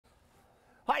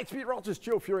It's meteorologist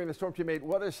Joe Fury in the Storm Team 8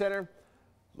 Weather Center.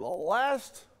 The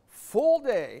last full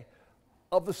day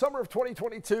of the summer of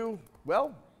 2022.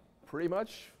 Well, pretty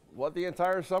much what the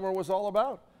entire summer was all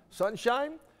about.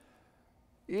 Sunshine.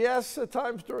 Yes, at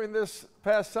times during this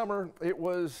past summer, it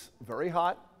was very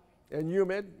hot and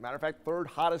humid. Matter of fact, third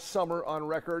hottest summer on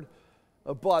record.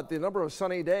 But the number of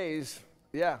sunny days,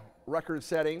 yeah, record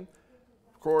setting.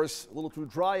 Of course, a little too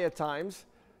dry at times.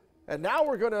 And now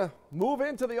we're going to move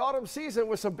into the autumn season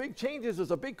with some big changes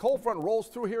as a big cold front rolls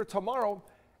through here tomorrow.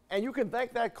 And you can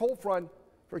thank that cold front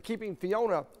for keeping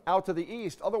Fiona out to the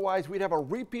east. Otherwise, we'd have a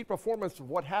repeat performance of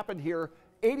what happened here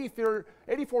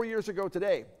 84 years ago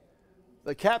today.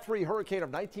 The Cat 3 hurricane of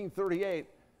 1938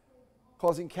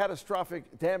 causing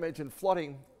catastrophic damage and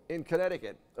flooding in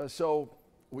Connecticut. So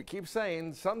we keep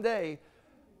saying someday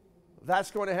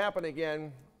that's going to happen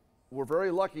again. We're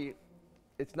very lucky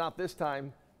it's not this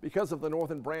time, because of the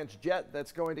northern branch jet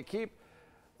that's going to keep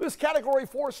this Category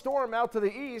 4 storm out to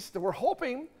the east. We're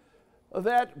hoping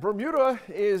that Bermuda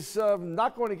is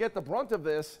not going to get the brunt of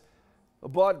this,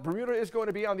 but Bermuda is going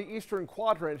to be on the eastern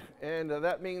quadrant, and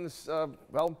that means,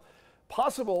 well,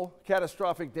 possible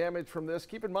catastrophic damage from this.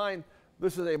 Keep in mind,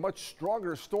 this is a much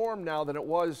stronger storm now than it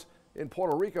was in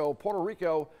Puerto Rico. Puerto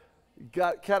Rico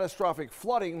got catastrophic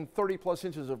flooding, 30-plus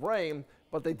inches of rain,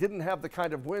 but they didn't have the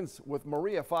kind of winds with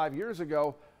Maria 5 years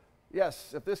ago.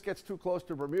 Yes, if this gets too close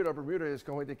to Bermuda, Bermuda is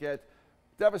going to get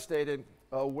devastated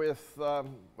with,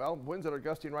 well, winds that are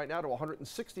gusting right now to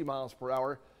 160 miles per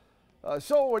hour.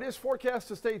 So it is forecast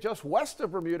to stay just west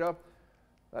of Bermuda.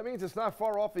 That means it's not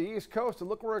far off the east coast, and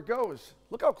look where it goes.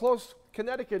 Look how close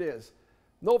Connecticut is.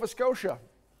 Nova Scotia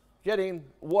getting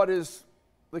what is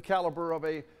the caliber of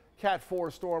a Cat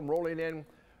 4 storm rolling in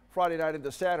Friday night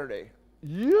into Saturday.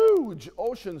 Huge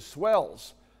ocean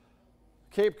swells.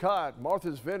 Cape Cod,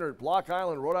 Martha's Vineyard, Block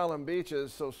Island, Rhode Island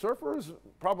beaches. So surfers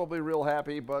probably real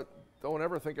happy, but don't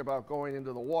ever think about going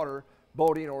into the water,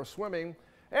 boating or swimming.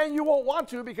 And you won't want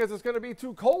to because it's going to be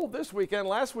too cold this weekend.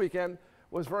 Last weekend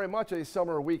was very much a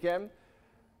summer weekend.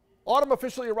 Autumn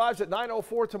officially arrives at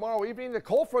 9:04 tomorrow evening. The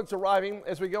cold front's arriving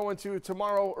as we go into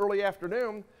tomorrow early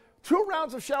afternoon. 2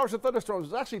 rounds of showers and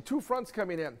thunderstorms. There's actually 2 fronts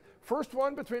coming in. First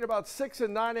one between about 6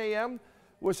 and 9 a.m.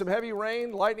 with some heavy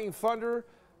rain, lightning, thunder.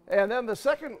 And then the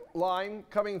second line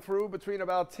coming through between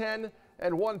about 10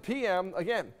 and 1 p.m.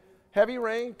 Again, heavy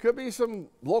rain, could be some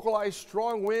localized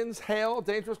strong winds, hail,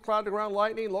 dangerous cloud-to-ground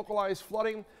lightning, localized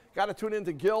flooding. Got to tune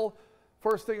into Gill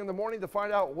first thing in the morning to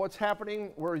find out what's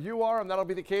happening where you are, and that'll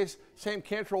be the case. Sam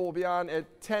Cantrell will be on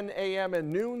at 10 a.m.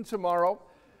 and noon tomorrow.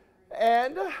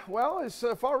 And, well, as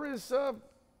far as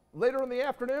later in the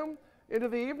afternoon into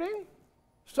the evening,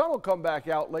 sun will come back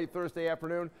out late Thursday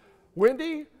afternoon.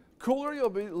 Windy, cooler. You'll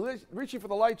be reaching for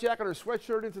the light jacket or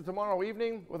sweatshirt into tomorrow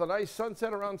evening with a nice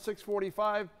sunset around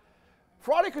 6:45.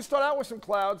 Friday could start out with some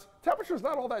clouds. Temperature's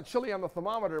not all that chilly on the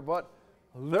thermometer, but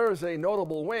there's a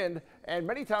notable wind, and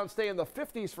many towns stay in the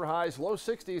 50s for highs, low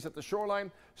 60s at the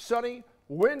shoreline. Sunny,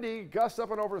 windy, gusts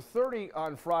up and over 30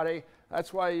 on Friday.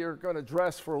 That's why you're going to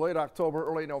dress for late October,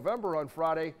 early November on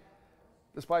Friday,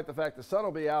 despite the fact the sun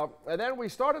will be out. And then we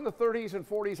start in the 30s and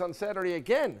 40s on Saturday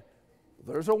again.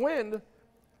 There's a wind.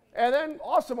 And then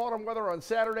awesome autumn weather on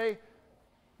Saturday.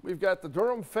 We've got the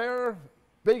Durham Fair,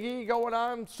 Big E going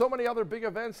on, so many other big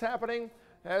events happening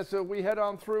as we head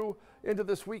on through into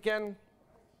this weekend.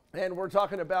 And we're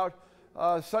talking about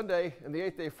Sunday in the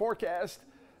 8-day forecast.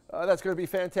 That's going to be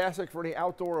fantastic for any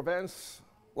outdoor events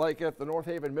like at the North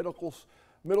Haven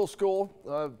Middle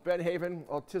School, Ben Haven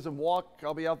Autism Walk.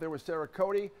 I'll be out there with Sarah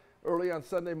Cody early on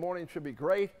Sunday morning. Should be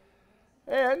great.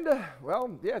 And,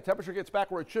 well, yeah, temperature gets back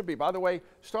where it should be. By the way,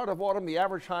 start of autumn, the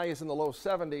average high is in the low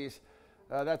 70s.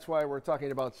 That's why we're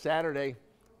talking about Friday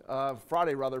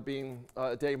rather, being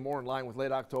a day more in line with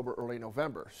late October, early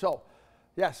November. So,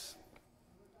 yes,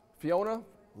 Fiona,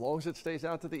 as long as it stays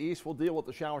out to the east, we'll deal with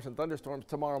the showers and thunderstorms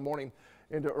tomorrow morning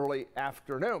into early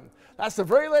afternoon. That's the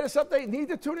very latest update. Need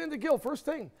to tune in to Gill first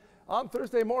thing on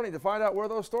Thursday morning to find out where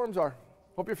those storms are.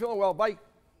 Hope you're feeling well. Bye.